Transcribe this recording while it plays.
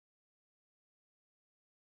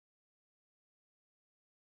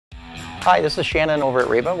Hi, this is Shannon over at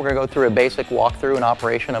Riva. We're going to go through a basic walkthrough and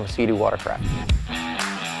operation of a SeaDoo watercraft.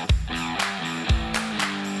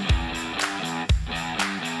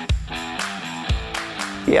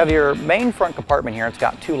 You have your main front compartment here. It's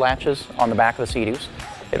got two latches on the back of the SeaDoos.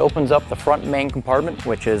 It opens up the front main compartment,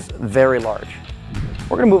 which is very large.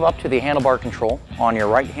 We're going to move up to the handlebar control. On your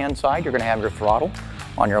right-hand side, you're going to have your throttle.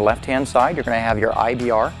 On your left-hand side, you're going to have your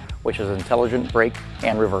IBR, which is intelligent brake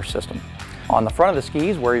and reverse system. On the front of the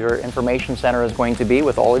skis, where your information center is going to be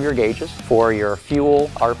with all of your gauges for your fuel,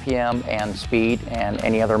 RPM, and speed, and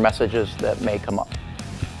any other messages that may come up.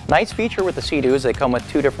 Nice feature with the SeaDoo is they come with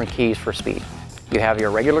two different keys for speed. You have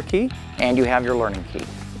your regular key and you have your learning key.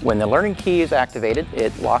 When the learning key is activated,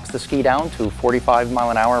 it locks the ski down to 45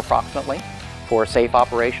 miles an hour approximately for safe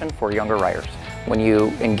operation for younger riders. When you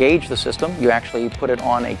engage the system, you actually put it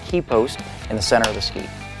on a key post in the center of the ski.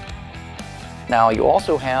 Now you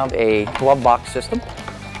also have a glove box system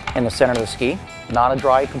in the center of the ski. Not a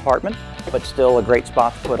dry compartment, but still a great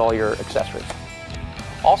spot to put all your accessories.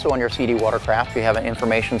 Also on your SeaDoo watercraft, you have an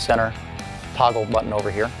information center toggle button over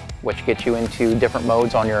here, which gets you into different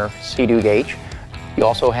modes on your SeaDoo gauge. You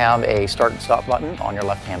also have a start and stop button on your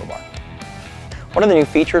left handlebar. One of the new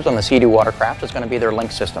features on the SeaDoo watercraft is going to be their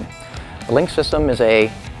link system. The link system is a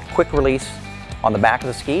quick release on the back of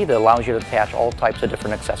the ski that allows you to attach all types of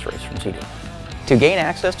different accessories from SeaDoo. To gain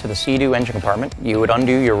access to the SeaDoo engine compartment, you would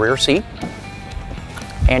undo your rear seat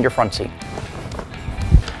and your front seat.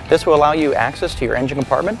 This will allow you access to your engine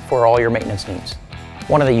compartment for all your maintenance needs.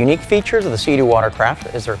 One of the unique features of the SeaDoo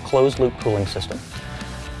watercraft is their closed-loop cooling system.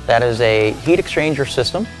 That is a heat exchanger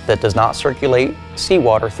system that does not circulate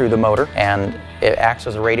seawater through the motor, and it acts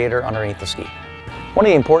as a radiator underneath the ski. One of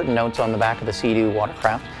the important notes on the back of the SeaDoo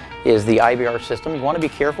watercraft is the IBR system. You want to be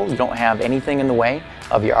careful you don't have anything in the way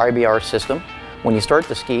of your IBR system. When you start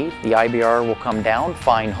the ski, the IBR will come down,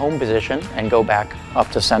 find home position, and go back up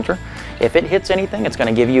to center. If it hits anything, it's going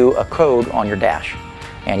to give you a code on your dash.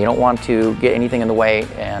 And you don't want to get anything in the way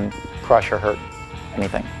and crush or hurt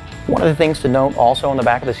anything. One of the things to note also on the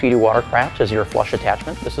back of the SeaDoo watercraft is your flush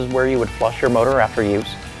attachment. This is where you would flush your motor after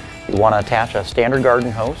use. You want to attach a standard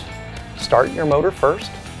garden hose. Start your motor first,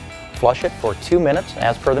 flush it for 2 minutes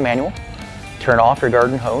as per the manual, turn off your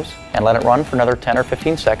garden hose, and let it run for another 10 or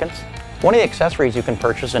 15 seconds. One of the accessories you can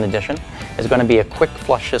purchase in addition is going to be a quick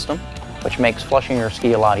flush system, which makes flushing your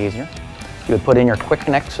ski a lot easier. You would put in your quick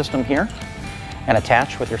connect system here and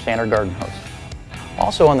attach with your standard garden hose.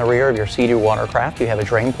 Also on the rear of your SeaDoo watercraft, you have a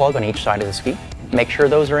drain plug on each side of the ski. Make sure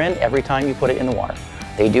those are in every time you put it in the water.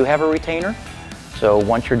 They do have a retainer, so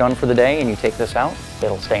once you're done for the day and you take this out,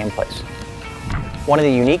 it'll stay in place. One of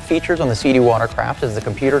the unique features on the SeaDoo watercraft is the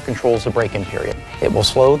computer controls the break-in period. It will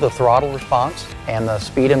slow the throttle response and the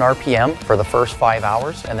speed and RPM for the first 5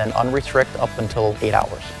 hours and then unrestrict up until 8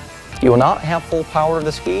 hours. You will not have full power of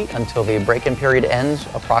the ski until the break-in period ends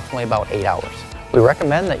approximately about 8 hours. We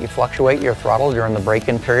recommend that you fluctuate your throttle during the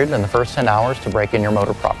break-in period in the first 10 hours to break in your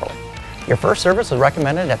motor properly. Your first service is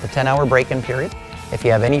recommended at the 10-hour break-in period. If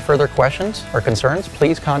you have any further questions or concerns,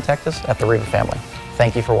 please contact us at the Riva family.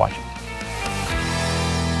 Thank you for watching.